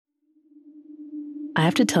I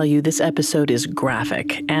have to tell you, this episode is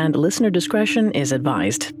graphic, and listener discretion is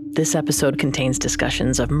advised. This episode contains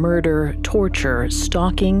discussions of murder, torture,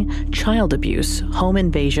 stalking, child abuse, home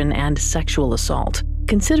invasion, and sexual assault.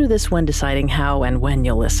 Consider this when deciding how and when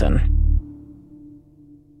you'll listen.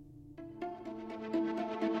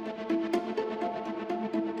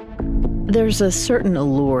 There's a certain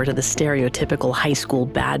allure to the stereotypical high school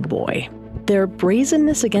bad boy. Their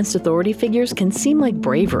brazenness against authority figures can seem like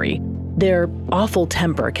bravery. Their awful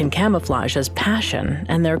temper can camouflage as passion,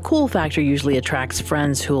 and their cool factor usually attracts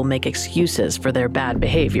friends who will make excuses for their bad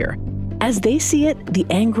behavior. As they see it, the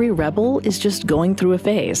angry rebel is just going through a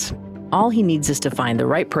phase. All he needs is to find the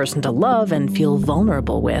right person to love and feel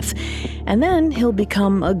vulnerable with, and then he'll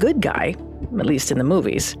become a good guy, at least in the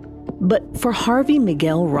movies. But for Harvey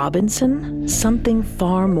Miguel Robinson, something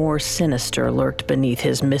far more sinister lurked beneath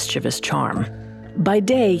his mischievous charm. By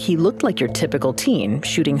day, he looked like your typical teen,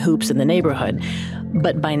 shooting hoops in the neighborhood.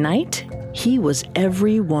 But by night, he was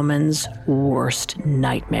every woman's worst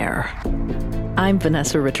nightmare. I'm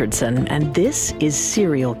Vanessa Richardson, and this is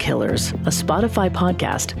Serial Killers, a Spotify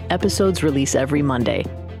podcast. Episodes release every Monday.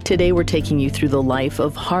 Today, we're taking you through the life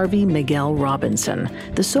of Harvey Miguel Robinson,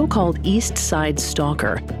 the so-called East Side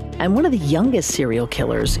Stalker, and one of the youngest serial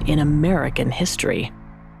killers in American history.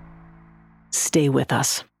 Stay with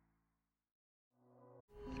us.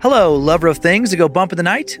 Hello, lover of things that go bump in the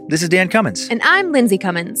night. This is Dan Cummins. And I'm Lindsay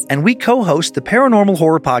Cummins. And we co-host the paranormal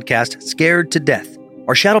horror podcast, Scared to Death.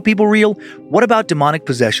 Are shadow people real? What about demonic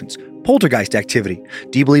possessions? Poltergeist activity?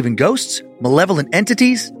 Do you believe in ghosts? Malevolent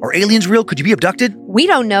entities? Are aliens real? Could you be abducted? We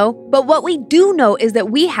don't know, but what we do know is that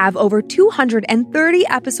we have over 230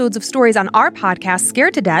 episodes of stories on our podcast,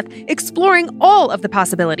 Scared to Death, exploring all of the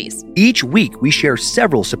possibilities. Each week, we share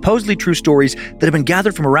several supposedly true stories that have been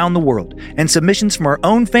gathered from around the world and submissions from our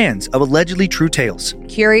own fans of allegedly true tales.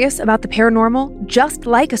 Curious about the paranormal? Just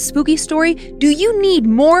like a spooky story, do you need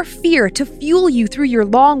more fear to fuel you through your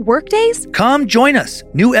long workdays? Come join us.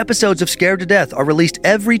 New episodes of Scared to Death are released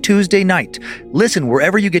every Tuesday night. Listen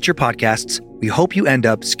wherever you get your podcasts. We hope you end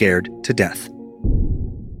up scared to death.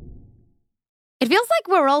 It feels like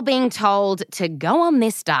we're all being told to go on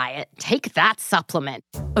this diet, take that supplement.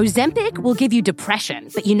 Ozempic will give you depression,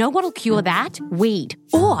 but you know what'll cure that? Weed.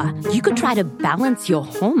 Or you could try to balance your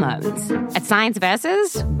hormones. At Science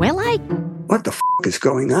Versus, we're like, what the is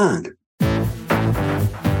going on?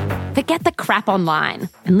 Forget the crap online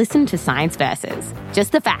and listen to Science Versus.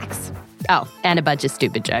 Just the facts. Oh, and a bunch of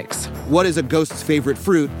stupid jokes. What is a ghost's favorite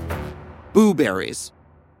fruit? Blueberries.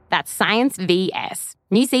 That's Science VS.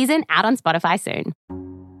 New season out on Spotify soon.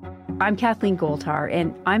 I'm Kathleen Goldhar,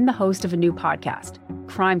 and I'm the host of a new podcast,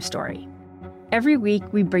 Crime Story. Every week,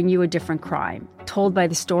 we bring you a different crime, told by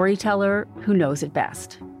the storyteller who knows it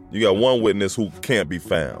best. You got one witness who can't be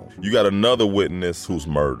found. You got another witness who's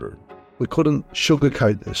murdered. We couldn't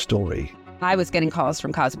sugarcoat the story. I was getting calls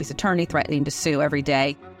from Cosby's attorney threatening to sue every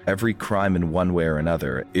day. Every crime in one way or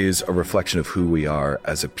another is a reflection of who we are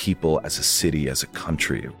as a people, as a city, as a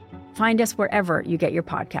country. Find us wherever you get your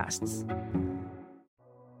podcasts.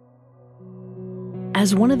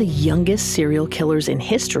 As one of the youngest serial killers in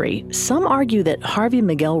history, some argue that Harvey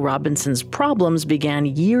Miguel Robinson's problems began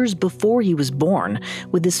years before he was born,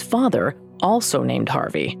 with his father, also named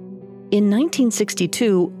Harvey. In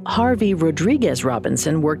 1962, Harvey Rodriguez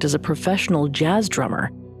Robinson worked as a professional jazz drummer.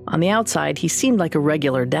 On the outside, he seemed like a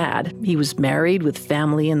regular dad. He was married with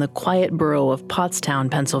family in the quiet borough of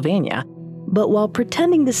Pottstown, Pennsylvania. But while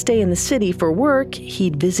pretending to stay in the city for work,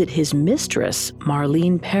 he'd visit his mistress,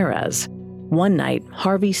 Marlene Perez. One night,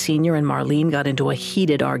 Harvey Sr. and Marlene got into a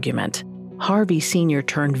heated argument. Harvey Sr.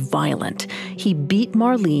 turned violent. He beat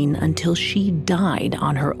Marlene until she died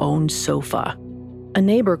on her own sofa. A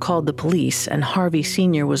neighbor called the police, and Harvey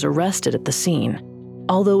Sr. was arrested at the scene.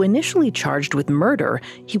 Although initially charged with murder,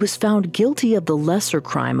 he was found guilty of the lesser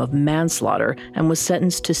crime of manslaughter and was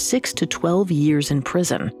sentenced to 6 to 12 years in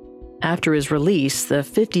prison. After his release, the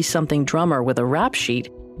 50-something drummer with a rap sheet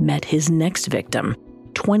met his next victim,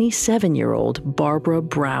 27-year-old Barbara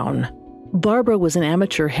Brown. Barbara was an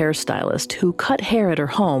amateur hairstylist who cut hair at her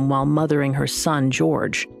home while mothering her son,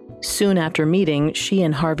 George. Soon after meeting, she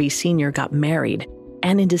and Harvey Sr. got married.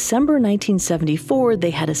 And in December 1974, they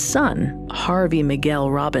had a son, Harvey Miguel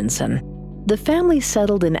Robinson. The family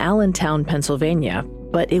settled in Allentown, Pennsylvania,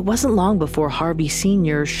 but it wasn't long before Harvey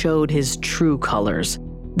Sr. showed his true colors.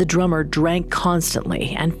 The drummer drank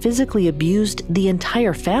constantly and physically abused the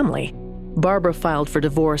entire family. Barbara filed for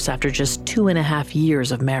divorce after just 2.5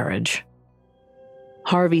 years of marriage.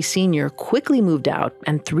 Harvey Sr. quickly moved out,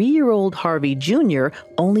 and 3-year-old Harvey Jr.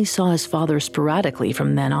 only saw his father sporadically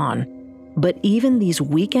from then on. But even these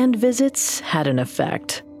weekend visits had an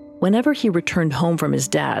effect. Whenever he returned home from his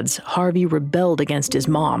dad's, Harvey rebelled against his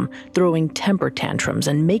mom, throwing temper tantrums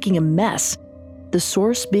and making a mess. The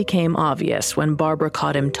source became obvious when Barbara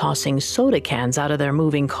caught him tossing soda cans out of their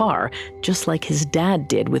moving car, just like his dad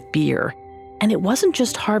did with beer. And it wasn't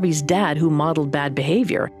just Harvey's dad who modeled bad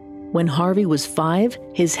behavior. When Harvey was 5,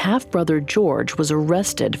 his half-brother George was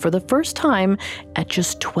arrested for the first time at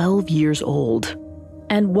just 12 years old.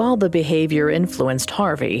 And while the behavior influenced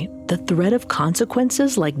Harvey, the threat of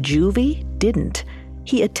consequences like juvie didn't.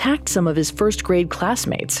 He attacked some of his first-grade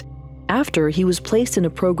classmates. After, he was placed in a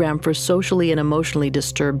program for socially and emotionally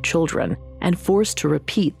disturbed children and forced to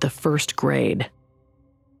repeat the first grade.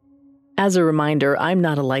 As a reminder, I'm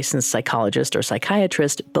not a licensed psychologist or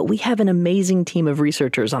psychiatrist, but we have an amazing team of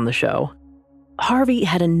researchers on the show. Harvey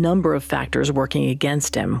had a number of factors working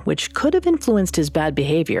against him, which could have influenced his bad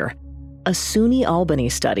behavior. A SUNY Albany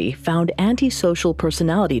study found antisocial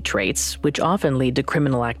personality traits, which often lead to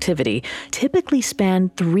criminal activity, typically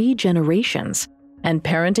span 3 generations. And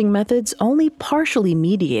parenting methods only partially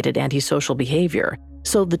mediated antisocial behavior,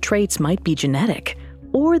 so the traits might be genetic.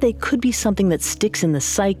 Or they could be something that sticks in the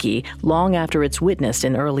psyche long after it's witnessed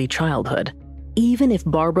in early childhood. Even if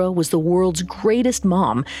Barbara was the world's greatest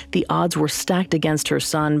mom, the odds were stacked against her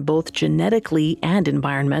son both genetically and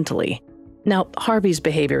environmentally. Now, Harvey's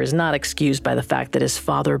behavior is not excused by the fact that his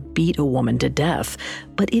father beat a woman to death,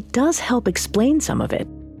 but it does help explain some of it,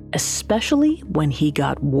 especially when he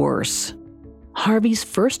got worse. Harvey's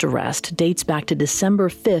first arrest dates back to December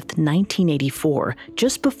 5th, 1984,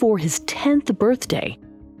 just before his 10th birthday.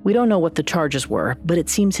 We don't know what the charges were, but it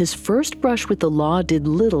seems his first brush with the law did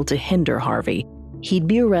little to hinder Harvey. He'd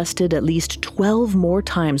be arrested at least 12 more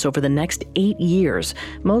times over the next 8 years,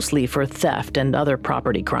 mostly for theft and other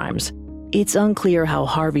property crimes. It's unclear how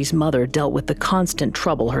Harvey's mother dealt with the constant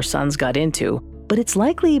trouble her sons got into, but it's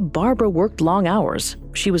likely Barbara worked long hours.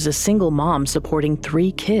 She was a single mom supporting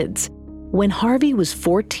 3 kids. When Harvey was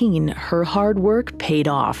 14, her hard work paid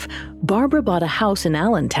off. Barbara bought a house in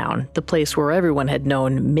Allentown, the place where everyone had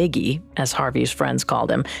known Miggy, as Harvey's friends called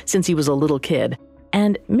him, since he was a little kid.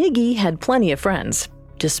 And Miggy had plenty of friends.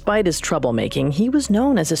 Despite his troublemaking, he was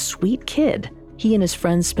known as a sweet kid. He and his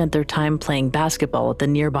friends spent their time playing basketball at the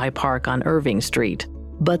nearby park on Irving Street.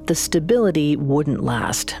 But the stability wouldn't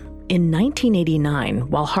last. In 1989,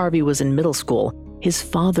 while Harvey was in middle school, his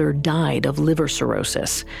father died of liver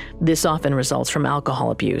cirrhosis. This often results from alcohol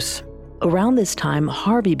abuse. Around this time,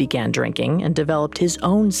 Harvey began drinking and developed his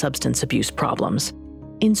own substance abuse problems.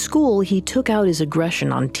 In school, he took out his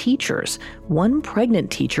aggression on teachers. One pregnant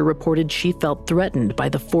teacher reported she felt threatened by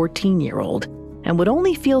the 14-year-old and would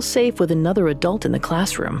only feel safe with another adult in the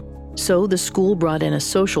classroom. So the school brought in a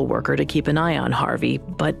social worker to keep an eye on Harvey,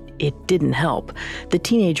 but it didn't help. The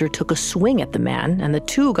teenager took a swing at the man, and the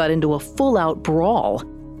two got into a full-out brawl.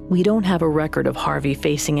 We don't have a record of Harvey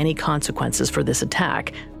facing any consequences for this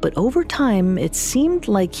attack, but over time, it seemed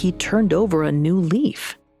like he turned over a new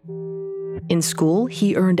leaf. In school,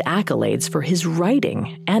 he earned accolades for his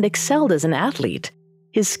writing and excelled as an athlete.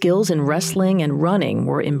 His skills in wrestling and running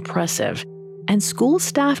were impressive, and school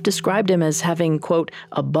staff described him as having, quote,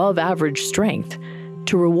 above-average strength.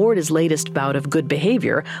 To reward his latest bout of good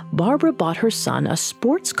behavior, Barbara bought her son a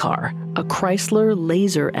sports car, a Chrysler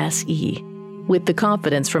Laser SE. With the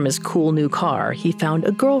confidence from his cool new car, he found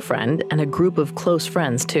a girlfriend and a group of close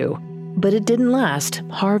friends, too. But it didn't last.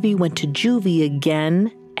 Harvey went to juvie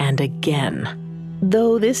again and again.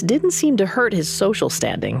 Though this didn't seem to hurt his social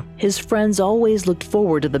standing, his friends always looked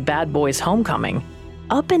forward to the bad boy's homecoming.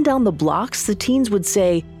 Up and down the blocks, the teens would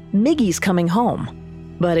say, "Miggy's coming home."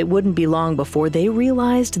 But it wouldn't be long before they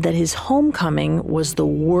realized that his homecoming was the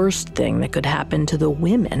worst thing that could happen to the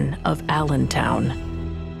women of Allentown.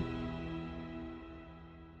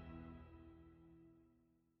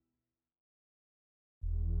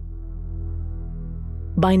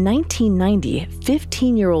 By 1990,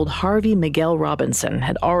 15-year-old Harvey Miguel Robinson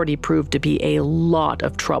had already proved to be a lot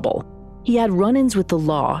of trouble. He had run-ins with the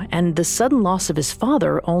law, and the sudden loss of his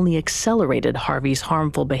father only accelerated Harvey's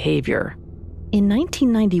harmful behavior. In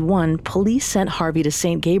 1991, police sent Harvey to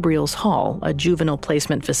St. Gabriel's Hall, a juvenile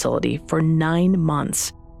placement facility, for 9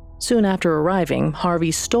 months. Soon after arriving,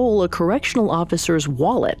 Harvey stole a correctional officer's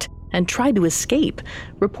wallet and tried to escape.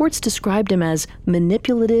 Reports described him as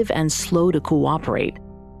manipulative and slow to cooperate.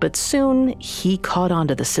 But soon, he caught on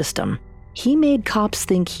to the system. He made cops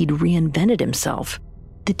think he'd reinvented himself.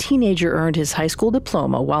 The teenager earned his high school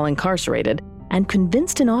diploma while incarcerated and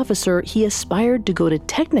convinced an officer he aspired to go to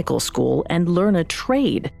technical school and learn a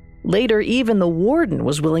trade. Later, even the warden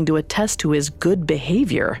was willing to attest to his good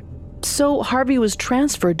behavior. So Harvey was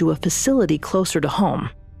transferred to a facility closer to home.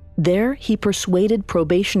 There, he persuaded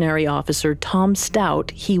probationary officer Tom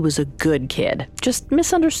Stout he was a good kid, just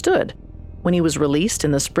misunderstood. When he was released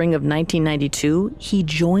in the spring of 1992, he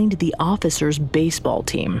joined the officer's baseball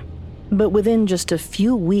team. But within just a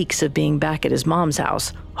few weeks of being back at his mom's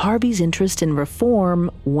house, Harvey's interest in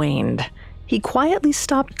reform waned. He quietly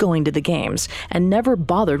stopped going to the games and never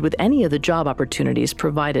bothered with any of the job opportunities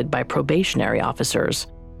provided by probationary officers.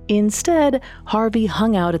 Instead, Harvey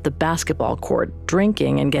hung out at the basketball court,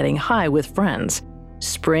 drinking and getting high with friends.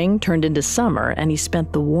 Spring turned into summer, and he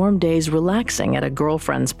spent the warm days relaxing at a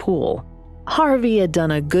girlfriend's pool. Harvey had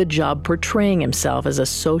done a good job portraying himself as a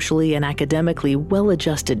socially and academically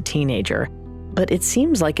well-adjusted teenager, but it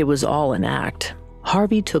seems like it was all an act.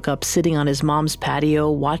 Harvey took up sitting on his mom's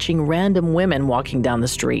patio, watching random women walking down the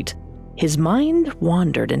street. His mind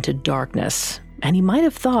wandered into darkness, and he might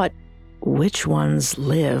have thought, which ones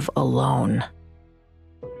live alone?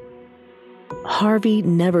 Harvey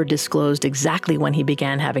never disclosed exactly when he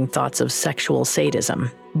began having thoughts of sexual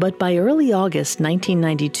sadism, but by early August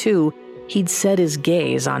 1992, he'd set his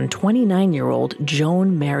gaze on 29-year-old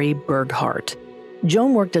Joan Mary Burghart.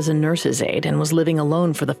 Joan worked as a nurse's aide and was living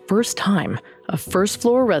alone for the first time, a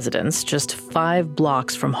first-floor residence just 5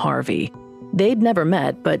 blocks from Harvey. They'd never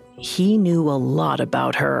met, but he knew a lot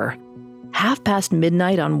about her.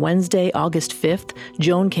 midnight on Wednesday, August 5th,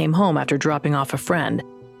 Joan came home after dropping off a friend,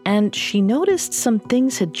 and she noticed some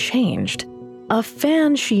things had changed. A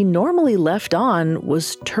fan she normally left on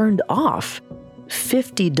was turned off.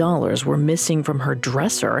 $50 were missing from her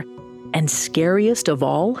dresser, and scariest of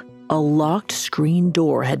all, a locked screen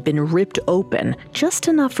door had been ripped open, just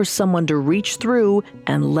enough for someone to reach through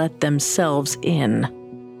and let themselves in.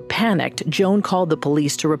 Panicked, Joan called the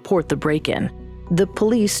police to report the break-in. The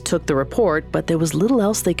police took the report, but there was little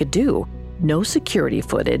else they could do. No security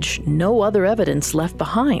footage, no other evidence left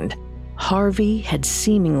behind. Harvey had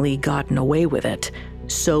seemingly gotten away with it.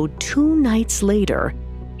 So 2 nights later,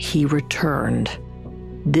 he returned.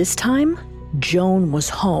 This time, Joan was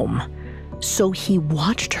home. So he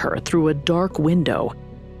watched her through a dark window.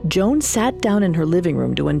 Joan sat down in her living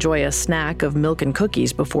room to enjoy a snack of milk and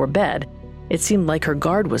cookies before bed. It seemed like her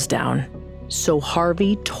guard was down. So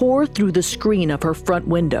Harvey tore through the screen of her front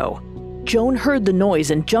window. Joan heard the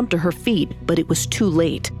noise and jumped to her feet, but it was too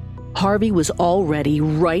late. Harvey was already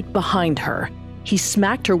right behind her. He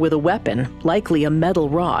smacked her with a weapon, likely a metal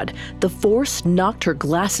rod. The force knocked her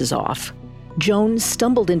glasses off. Joan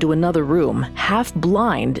stumbled into another room, half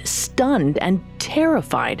blind, stunned, and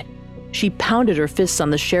terrified. She pounded her fists on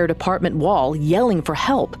the shared apartment wall, yelling for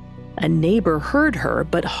help. A neighbor heard her,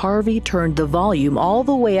 but Harvey turned the volume all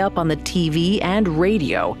the way up on the TV and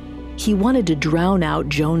radio. He wanted to drown out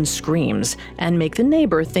Joan's screams and make the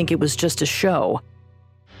neighbor think it was just a show.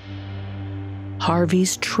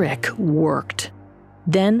 Harvey's trick worked.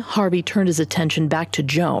 Then Harvey turned his attention back to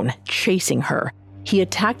Joan, chasing her. He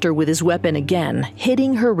attacked her with his weapon again,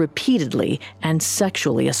 hitting her repeatedly, and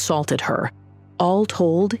sexually assaulted her. All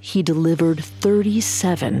told, he delivered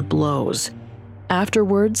 37 blows.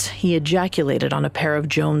 Afterwards, he ejaculated on a pair of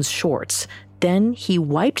Joan's shorts. Then he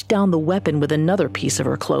wiped down the weapon with another piece of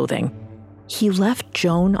her clothing. He left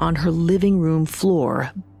Joan on her living room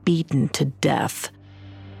floor, beaten to death.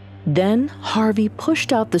 Then Harvey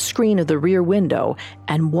pushed out the screen of the rear window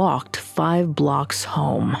and walked 5 blocks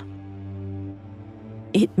home.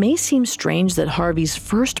 It may seem strange that Harvey's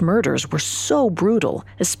first murders were so brutal,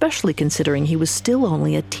 especially considering he was still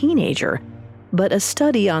only a teenager. But a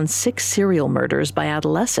study on 6 serial murders by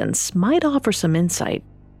adolescents might offer some insight.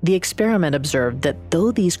 The experiment observed that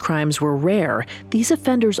though these crimes were rare, these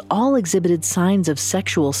offenders all exhibited signs of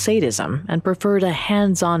sexual sadism and preferred a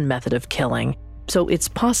hands-on method of killing. So it's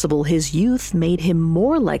possible his youth made him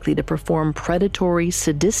more likely to perform predatory,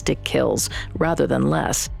 sadistic kills rather than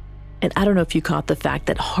less. And I don't know if you caught the fact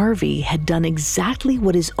that Harvey had done exactly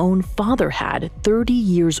what his own father had 30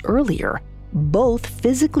 years earlier. Both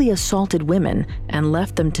physically assaulted women and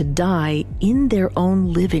left them to die in their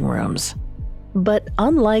own living rooms. But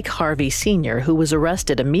unlike Harvey Sr., who was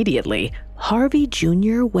arrested immediately, Harvey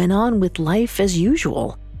Jr. went on with life as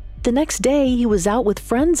usual. The next day, he was out with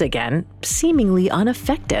friends again, seemingly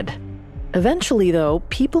unaffected. Eventually, though,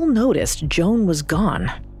 people noticed Joan was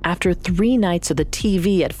gone. After 3 nights of the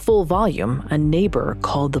TV at full volume, a neighbor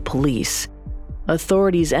called the police.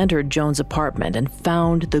 Authorities entered Joan's apartment and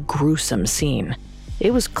found the gruesome scene.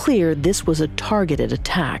 It was clear this was a targeted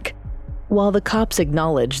attack. While the cops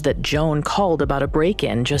acknowledged that Joan called about a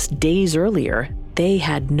break-in just days earlier, they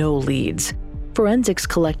had no leads. Forensics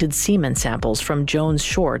collected semen samples from Joan's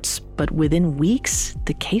shorts, but within weeks,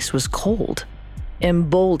 the case was cold.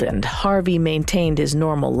 Emboldened, Harvey maintained his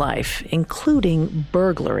normal life, including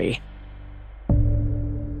burglary.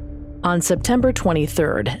 On September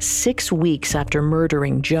 23rd, 6 weeks after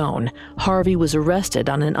murdering Joan, Harvey was arrested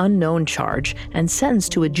on an unknown charge and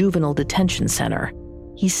sentenced to a juvenile detention center.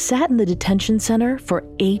 He sat in the detention center for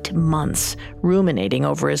 8 months, ruminating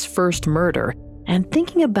over his first murder and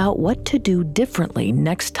thinking about what to do differently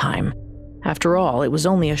next time. After all, it was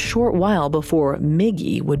only a short while before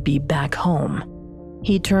Miggy would be back home.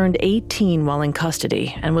 He turned 18 while in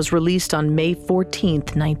custody and was released on May 14,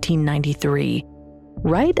 1993.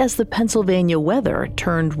 Right as the Pennsylvania weather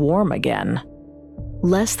turned warm again.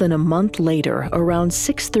 Less than a month later, around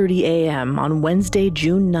 6:30 a.m. on Wednesday,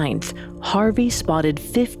 June 9th, Harvey spotted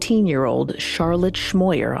 15-year-old Charlotte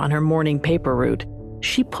Schmoyer on her morning paper route.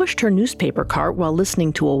 She pushed her newspaper cart while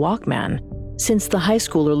listening to a Walkman. Since the high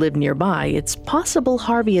schooler lived nearby, it's possible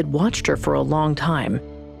Harvey had watched her for a long time,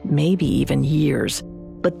 maybe even years.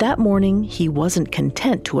 But that morning, he wasn't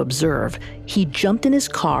content to observe. He jumped in his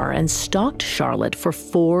car and stalked Charlotte for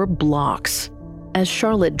 4 blocks. As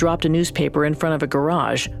Charlotte dropped a newspaper in front of a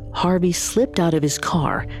garage, Harvey slipped out of his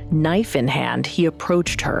car. Knife in hand, he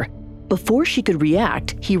approached her. Before she could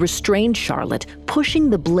react, he restrained Charlotte,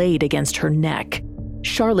 pushing the blade against her neck.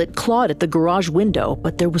 Charlotte clawed at the garage window,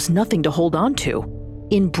 but there was nothing to hold on to.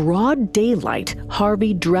 In broad daylight,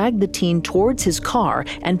 Harvey dragged the teen towards his car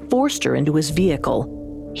and forced her into his vehicle.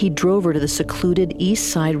 He drove her to the secluded East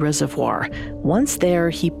Side Reservoir. Once there,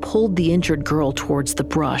 he pulled the injured girl towards the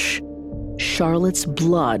brush. Charlotte's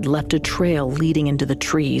blood left a trail leading into the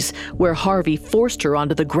trees, where Harvey forced her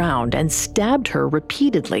onto the ground and stabbed her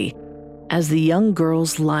repeatedly. As the young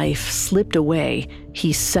girl's life slipped away,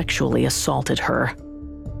 he sexually assaulted her.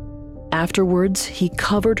 Afterwards, he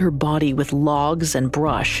covered her body with logs and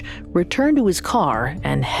brush, returned to his car,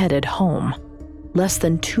 and headed home. Less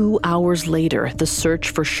than 2 hours later, the search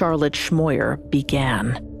for Charlotte Schmoyer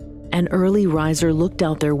began. An early riser looked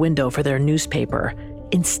out their window for their newspaper.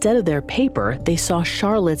 Instead of their paper, they saw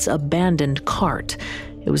Charlotte's abandoned cart.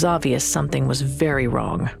 It was obvious something was very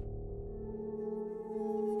wrong.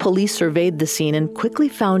 Police surveyed the scene and quickly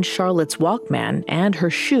found Charlotte's Walkman and her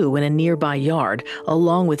shoe in a nearby yard,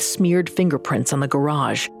 along with smeared fingerprints on the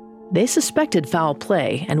garage. They suspected foul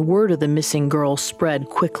play, and word of the missing girl spread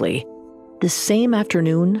quickly. The same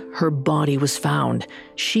afternoon, her body was found.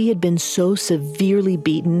 She had been so severely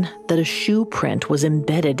beaten that a shoe print was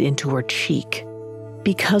embedded into her cheek.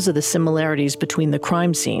 Because of the similarities between the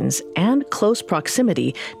crime scenes and close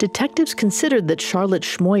proximity, detectives considered that Charlotte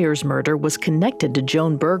Schmoyer's murder was connected to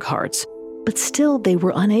Joan Burghart's, but still they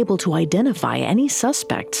were unable to identify any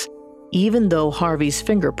suspects. Even though Harvey's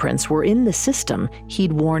fingerprints were in the system,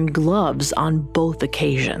 he'd worn gloves on both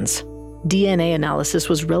occasions. DNA analysis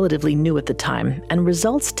was relatively new at the time, and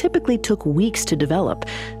results typically took weeks to develop.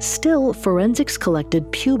 Still, forensics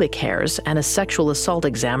collected pubic hairs and a sexual assault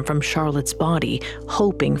exam from Charlotte's body,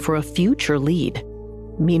 hoping for a future lead.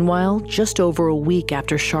 Meanwhile, just over a week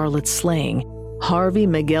after Charlotte's slaying, Harvey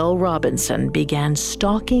Miguel Robinson began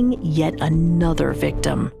stalking yet another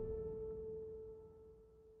victim.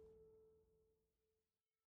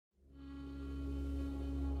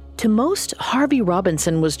 To most, Harvey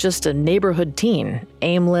Robinson was just a neighborhood teen,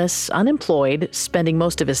 aimless, unemployed, spending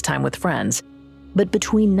most of his time with friends. But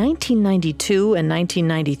between 1992 and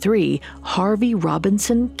 1993, Harvey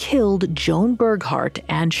Robinson killed Joan Burghart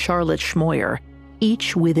and Charlotte Schmoyer,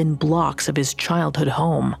 each within blocks of his childhood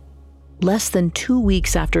home. Less than 2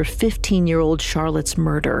 weeks after 15-year-old Charlotte's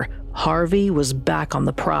murder, Harvey was back on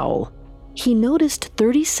the prowl. He noticed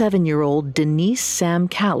 37-year-old Denise Sam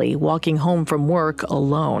Calley walking home from work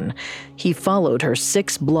alone. He followed her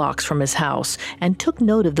 6 blocks from his house and took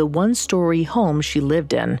note of the one-story home she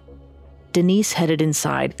lived in. Denise headed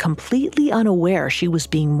inside, completely unaware she was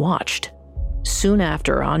being watched. Soon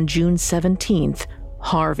after, on June 17th,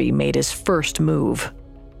 Harvey made his first move.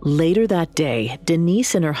 Later that day,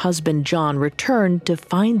 Denise and her husband John returned to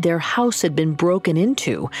find their house had been broken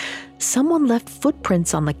into. Someone left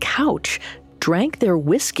footprints on the couch, drank their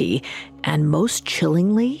whiskey, and most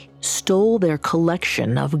chillingly, stole their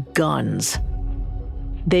collection of guns.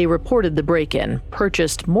 They reported the break-in,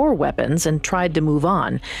 purchased more weapons, and tried to move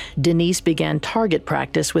on. Denise began target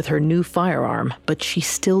practice with her new firearm, but she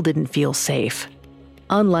still didn't feel safe.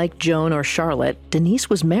 Unlike Joan or Charlotte, Denise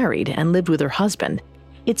was married and lived with her husband.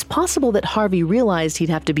 It's possible that Harvey realized he'd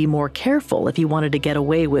have to be more careful if he wanted to get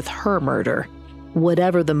away with her murder.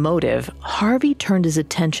 Whatever the motive, Harvey turned his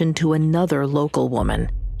attention to another local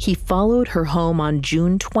woman. He followed her home on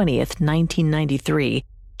June 20th, 1993,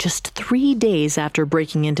 just 3 days after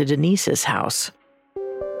breaking into Denise's house.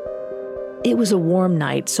 It was a warm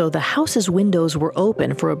night, so the house's windows were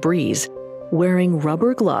open for a breeze. Wearing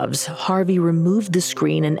rubber gloves, Harvey removed the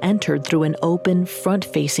screen and entered through an open,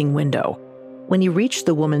 front-facing window. When he reached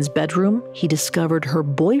the woman's bedroom, he discovered her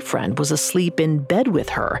boyfriend was asleep in bed with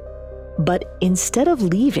her. But instead of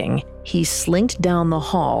leaving, he slinked down the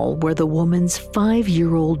hall where the woman's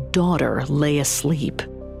 5-year-old daughter lay asleep.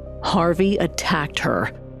 Harvey attacked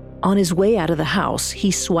her. On his way out of the house,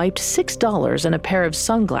 he swiped $6 and a pair of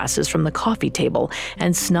sunglasses from the coffee table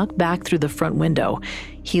and snuck back through the front window.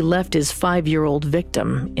 He left his 5-year-old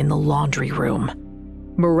victim in the laundry room.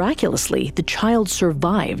 Miraculously, the child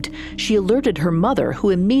survived. She alerted her mother,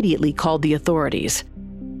 who immediately called the authorities.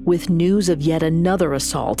 With news of yet another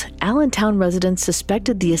assault, Allentown residents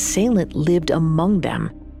suspected the assailant lived among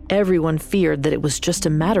them. Everyone feared that it was just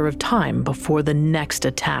a matter of time before the next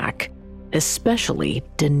attack, especially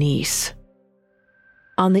Denise.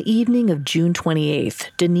 On the evening of June 28th,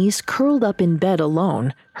 Denise curled up in bed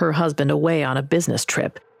alone, her husband away on a business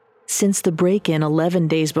trip. Since the break-in 11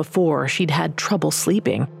 days before, she'd had trouble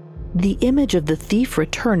sleeping. The image of the thief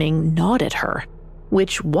returning gnawed at her,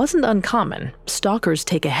 which wasn't uncommon. Stalkers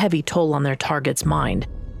take a heavy toll on their target's mind.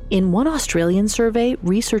 In one Australian survey,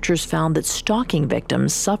 researchers found that stalking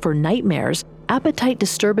victims suffer nightmares, appetite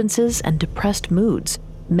disturbances, and depressed moods.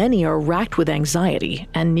 Many are racked with anxiety,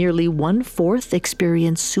 and nearly 1/4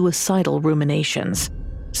 experience suicidal ruminations.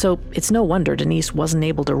 So it's no wonder Denise wasn't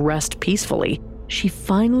able to rest peacefully. She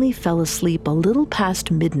finally fell asleep a little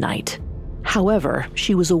past midnight. However,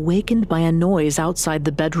 she was awakened by a noise outside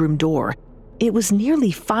the bedroom door. It was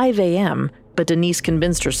nearly 5 a.m., but Denise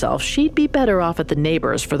convinced herself she'd be better off at the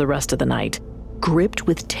neighbors for the rest of the night. Gripped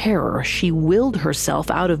with terror, she willed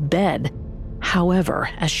herself out of bed. However,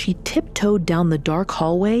 as she tiptoed down the dark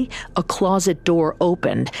hallway, a closet door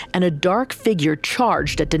opened and a dark figure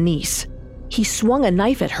charged at Denise. He swung a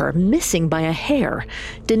knife at her, missing by a hair.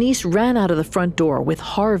 Denise ran out of the front door with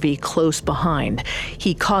Harvey close behind.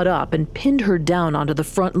 He caught up and pinned her down onto the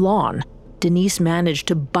front lawn. Denise managed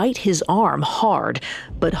to bite his arm hard,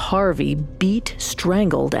 but Harvey beat,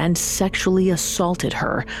 strangled, and sexually assaulted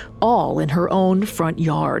her, all in her own front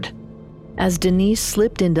yard. As Denise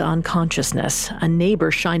slipped into unconsciousness, a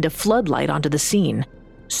neighbor shined a floodlight onto the scene.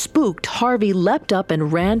 Spooked, Harvey leapt up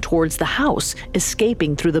and ran towards the house,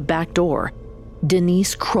 escaping through the back door.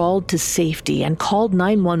 Denise crawled to safety and called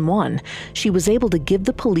 911. She was able to give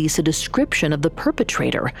the police a description of the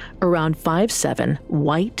perpetrator, around 5'7",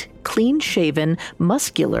 white, clean-shaven,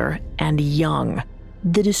 muscular, and young.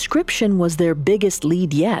 The description was their biggest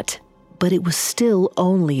lead yet, but it was still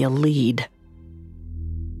only a lead.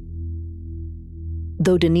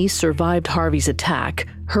 Though Denise survived Harvey's attack,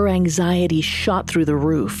 her anxiety shot through the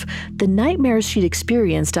roof. The nightmares she'd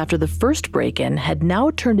experienced after the first break-in had now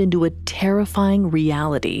turned into a terrifying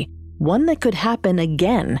reality, one that could happen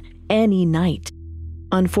again any night.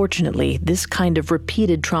 Unfortunately, this kind of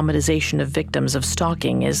repeated traumatization of victims of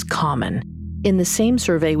stalking is common. In the same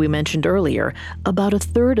survey we mentioned earlier, about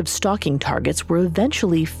 1/3 of stalking targets were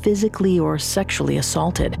eventually physically or sexually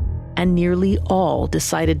assaulted, and nearly all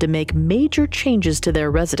decided to make major changes to their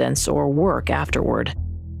residence or work afterward.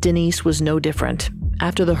 Denise was no different.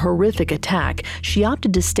 After the horrific attack, she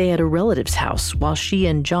opted to stay at a relative's house while she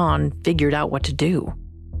and John figured out what to do.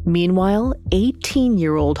 Meanwhile,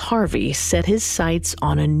 18-year-old Harvey set his sights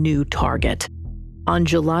on a new target. On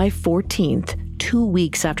July 14th, 2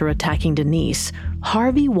 weeks after attacking Denise,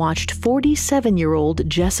 Harvey watched 47-year-old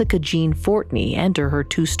Jessica Jean Fortney enter her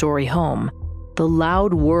 2-story home. The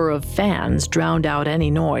loud whir of fans drowned out any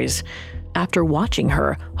noise. After watching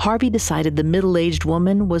her, Harvey decided the middle-aged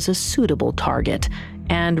woman was a suitable target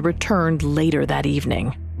and returned later that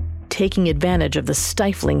evening. Taking advantage of the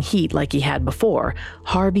stifling heat like he had before,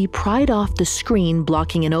 Harvey pried off the screen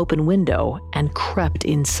blocking an open window and crept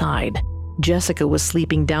inside. Jessica was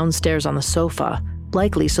sleeping downstairs on the sofa,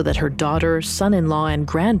 likely so that her daughter, son-in-law, and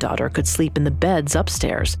granddaughter could sleep in the beds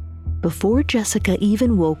upstairs. Before Jessica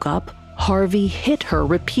even woke up, Harvey hit her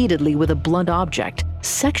repeatedly with a blunt object,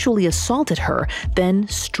 sexually assaulted her, then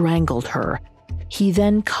strangled her. He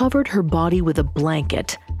then covered her body with a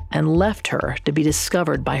blanket and left her to be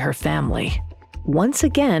discovered by her family. Once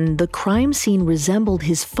again, the crime scene resembled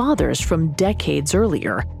his father's from decades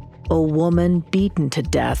earlier, a woman beaten to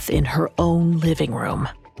death in her own living room.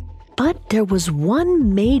 But there was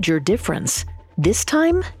one major difference. This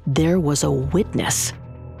time, there was a witness.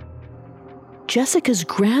 Jessica's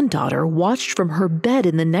granddaughter watched from her bed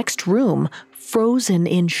in the next room, frozen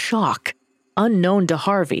in shock. Unknown to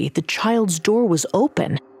Harvey, the child's door was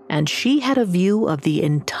open, and she had a view of the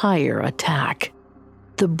entire attack.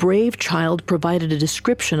 The brave child provided a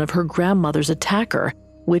description of her grandmother's attacker.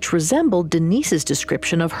 which resembled Denise's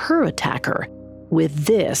description of her attacker. With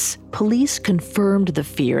this, police confirmed the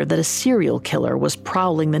fear that a serial killer was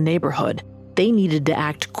prowling the neighborhood. They needed to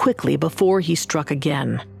act quickly before he struck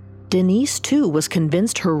again. Denise, too, was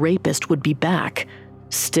convinced her rapist would be back.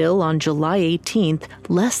 Still, on July 18th,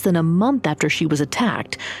 less than a month after she was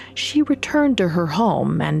attacked, she returned to her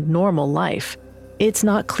home and normal life. It's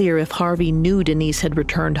not clear if Harvey knew Denise had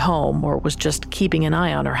returned home or was just keeping an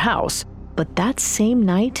eye on her house, but that same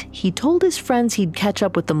night, he told his friends he'd catch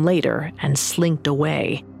up with them later and slinked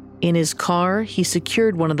away. In his car, he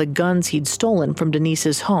secured one of the guns he'd stolen from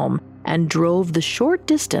Denise's home and drove the short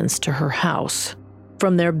distance to her house.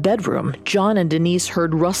 From their bedroom, John and Denise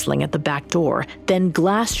heard rustling at the back door, then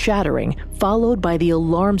glass shattering, followed by the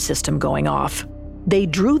alarm system going off. They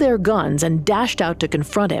drew their guns and dashed out to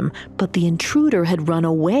confront him, but the intruder had run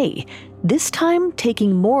away, this time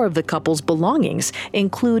taking more of the couple's belongings,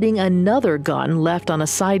 including another gun left on a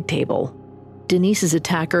side table. Denise's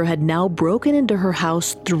attacker had now broken into her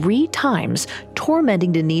house 3 times,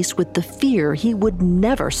 tormenting Denise with the fear he would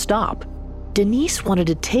never stop. Denise wanted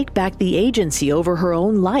to take back the agency over her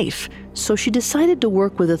own life, so she decided to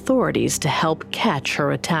work with authorities to help catch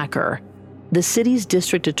her attacker. The city's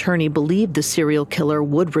district attorney believed the serial killer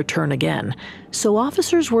would return again, so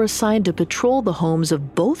officers were assigned to patrol the homes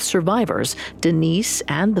of both survivors, Denise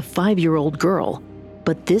and the 5-year-old girl.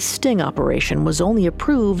 But this sting operation was only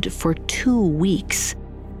approved for 2 weeks.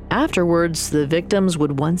 Afterwards, the victims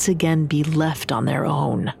would once again be left on their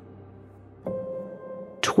own.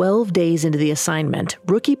 12 days into the assignment,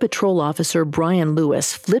 rookie patrol officer Brian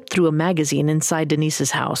Lewis flipped through a magazine inside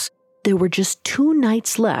Denise's house. There were just 2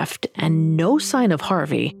 nights left and no sign of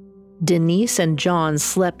Harvey. Denise and John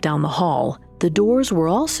slept down the hall. The doors were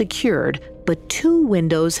all secured, but 2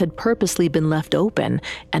 windows had purposely been left open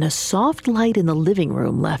and a soft light in the living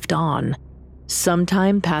room left on.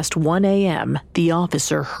 Sometime past 1 a.m., the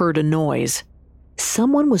officer heard a noise.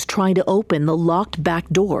 Someone was trying to open the locked back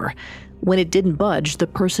door. When it didn't budge, the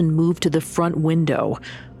person moved to the front window.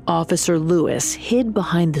 Officer Lewis hid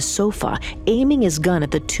behind the sofa, aiming his gun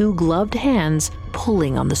at the 2 gloved hands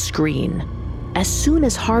pulling on the screen. As soon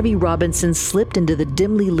as Harvey Robinson slipped into the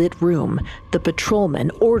dimly lit room, the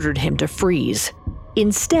patrolman ordered him to freeze.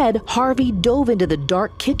 Instead, Harvey dove into the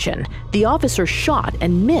dark kitchen. The officer shot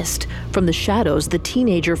and missed. From the shadows, the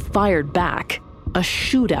teenager fired back. A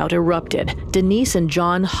shootout erupted. Denise and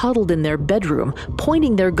John huddled in their bedroom,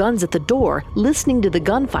 pointing their guns at the door, listening to the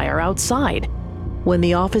gunfire outside. When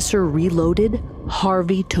the officer reloaded,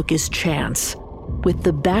 Harvey took his chance. With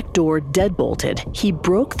the back door deadbolted, he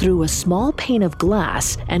broke through a small pane of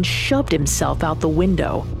glass and shoved himself out the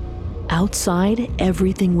window. Outside,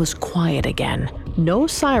 everything was quiet again. No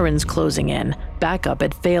sirens closing in. Backup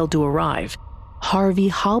had failed to arrive. Harvey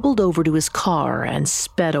hobbled over to his car and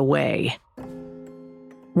sped away.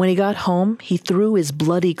 When he got home, he threw his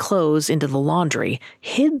bloody clothes into the laundry,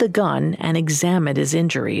 hid the gun, and examined his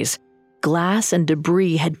injuries. Glass and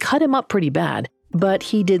debris had cut him up pretty bad, but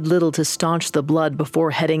he did little to staunch the blood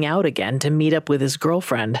before heading out again to meet up with his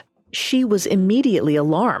girlfriend. She was immediately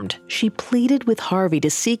alarmed. She pleaded with Harvey to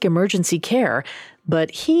seek emergency care,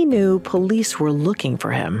 but he knew police were looking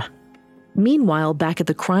for him. Meanwhile, back at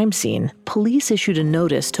the crime scene, police issued a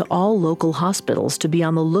notice to all local hospitals to be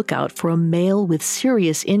on the lookout for a male with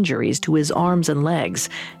serious injuries to his arms and legs.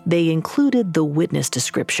 They included the witness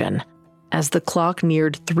description. As the clock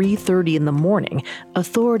neared 3:30 in the morning,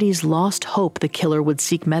 authorities lost hope the killer would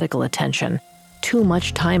seek medical attention. Too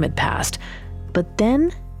much time had passed. But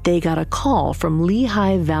then they got a call from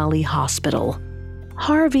Lehigh Valley Hospital.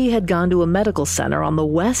 Harvey had gone to a medical center on the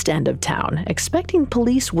west end of town, expecting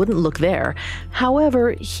police wouldn't look there.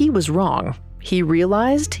 However, he was wrong. He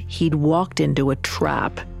realized he'd walked into a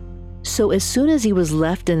trap. So as soon as he was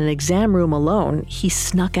left in an exam room alone, he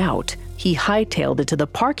snuck out. He hightailed it to the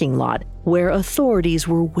parking lot where authorities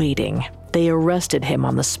were waiting. They arrested him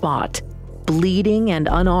on the spot. Bleeding and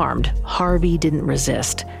unarmed, Harvey didn't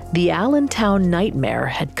resist. The Allentown nightmare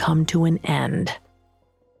had come to an end.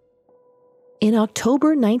 In October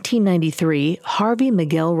 1993, Harvey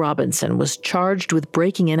Miguel Robinson was charged with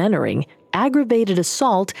breaking and entering, aggravated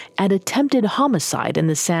assault, and attempted homicide in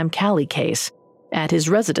the Sam Calley case. At his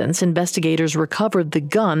residence, investigators recovered the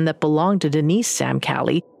gun that belonged to Denise Sam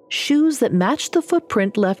Calley, shoes that matched the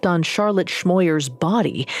footprint left on Charlotte Schmoyer's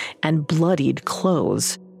body, and bloodied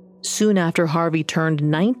clothes. Soon after Harvey turned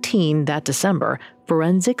 19 that December,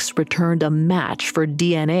 forensics returned a match for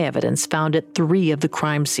DNA evidence found at 3 of the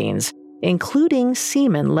crime scenes, including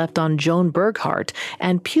semen left on Joan Berghart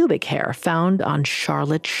and pubic hair found on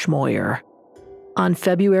Charlotte Schmoyer. On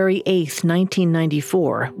February 8,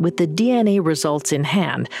 1994, with the DNA results in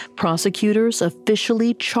hand, prosecutors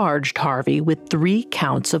officially charged Harvey with 3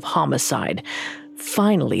 counts of homicide.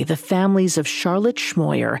 Finally, the families of Charlotte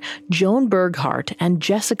Schmoyer, Joan Berghart, and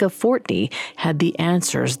Jessica Fortney had the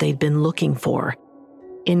answers they'd been looking for.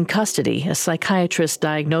 In custody, a psychiatrist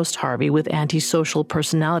diagnosed Harvey with antisocial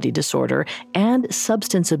personality disorder and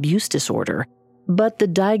substance abuse disorder, but the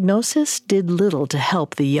diagnosis did little to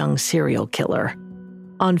help the young serial killer.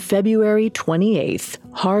 On February 28th,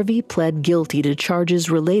 Harvey pled guilty to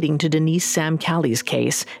charges relating to Denise Sam Calley's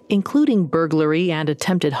case, including burglary and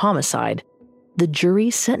attempted homicide. The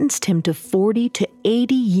jury sentenced him to 40 to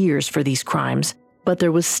 80 years for these crimes, but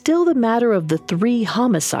there was still the matter of the 3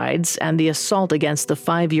 homicides and the assault against the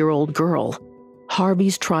 5-year-old girl.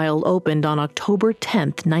 Harvey's trial opened on October 10,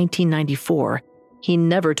 1994. He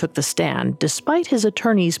never took the stand, despite his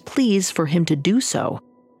attorney's pleas for him to do so.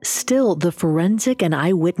 Still, the forensic and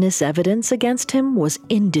eyewitness evidence against him was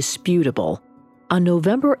indisputable. On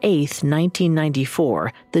November 8,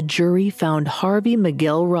 1994, the jury found Harvey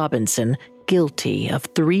Miguel Robinson guilty of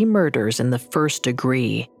 3 murders in the first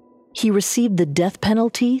degree. He received the death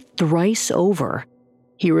penalty thrice over.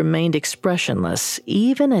 He remained expressionless,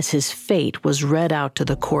 even as his fate was read out to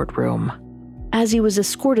the courtroom. As he was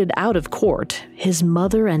escorted out of court, his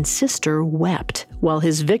mother and sister wept, while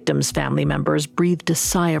his victim's family members breathed a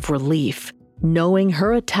sigh of relief. Knowing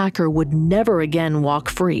her attacker would never again walk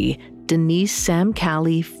free, Denise Sam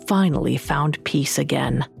Calley finally found peace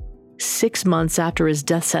again. 6 months after his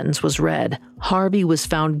death sentence was read, Harvey was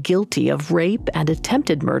found guilty of rape and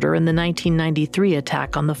attempted murder in the 1993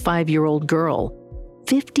 attack on the 5-year-old girl.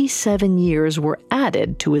 57 years were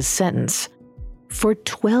added to his sentence. For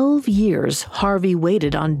 12 years, Harvey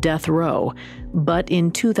waited on death row, but in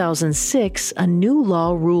 2006, a new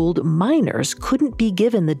law ruled minors couldn't be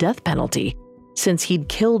given the death penalty. Since he'd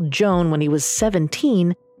killed Joan when he was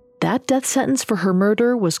 17, that death sentence for her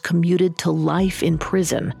murder was commuted to life in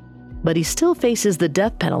prison. But he still faces the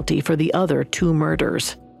death penalty for the other 2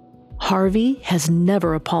 murders. Harvey has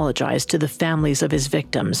never apologized to the families of his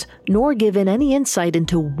victims, nor given any insight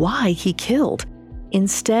into why he killed.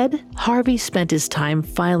 Instead, Harvey spent his time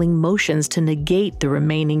filing motions to negate the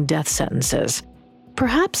remaining death sentences.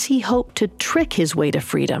 Perhaps he hoped to trick his way to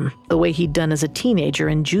freedom, the way he'd done as a teenager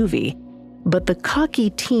in juvie. But the cocky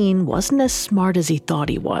teen wasn't as smart as he thought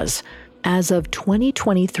he was. As of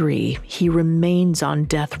 2023, he remains on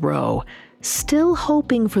death row, still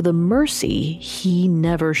hoping for the mercy he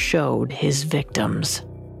never showed his victims.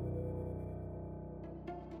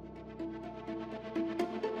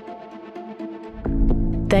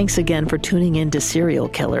 Thanks again for tuning in to Serial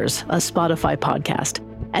Killers, a Spotify podcast.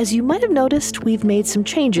 As you might have noticed, we've made some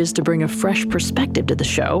changes to bring a fresh perspective to the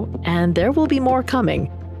show, and there will be more coming.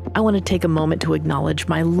 I want to take a moment to acknowledge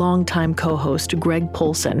my longtime co-host, Greg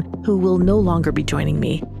Polson, who will no longer be joining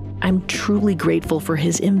me. I'm truly grateful for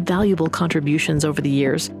his invaluable contributions over the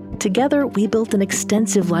years. Together, we built an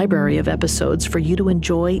extensive library of episodes for you to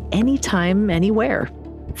enjoy anytime, anywhere.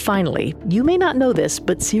 Finally, you may not know this,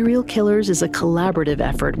 but Serial Killers is a collaborative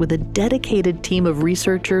effort with a dedicated team of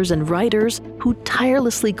researchers and writers who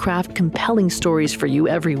tirelessly craft compelling stories for you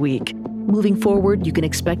every week. Moving forward, you can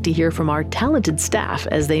expect to hear from our talented staff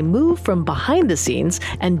as they move from behind the scenes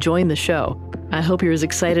and join the show. I hope you're as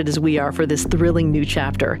excited as we are for this thrilling new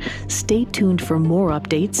chapter. Stay tuned for more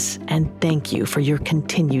updates, and thank you for your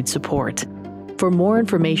continued support. For more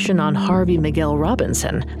information on Harvey Miguel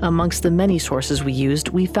Robinson, amongst the many sources we used,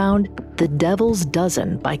 we found The Devil's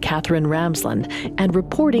Dozen by Katherine Ramsland and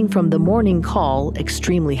reporting from The Morning Call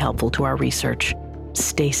extremely helpful to our research.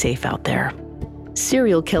 Stay safe out there.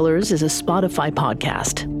 Serial Killers is a Spotify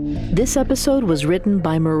podcast. This episode was written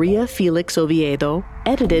by Maria Felix Oviedo,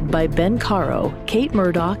 edited by Ben Caro, Kate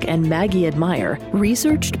Murdoch, and Maggie Admire,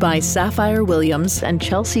 researched by Sapphire Williams and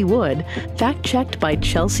Chelsea Wood, fact-checked by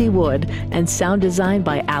Chelsea Wood, and sound designed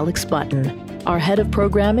by Alex Button. Our head of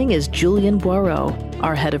programming is Julian Boireau.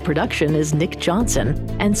 Our head of production is Nick Johnson,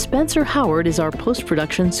 and Spencer Howard is our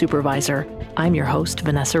post-production supervisor. I'm your host,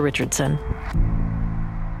 Vanessa Richardson.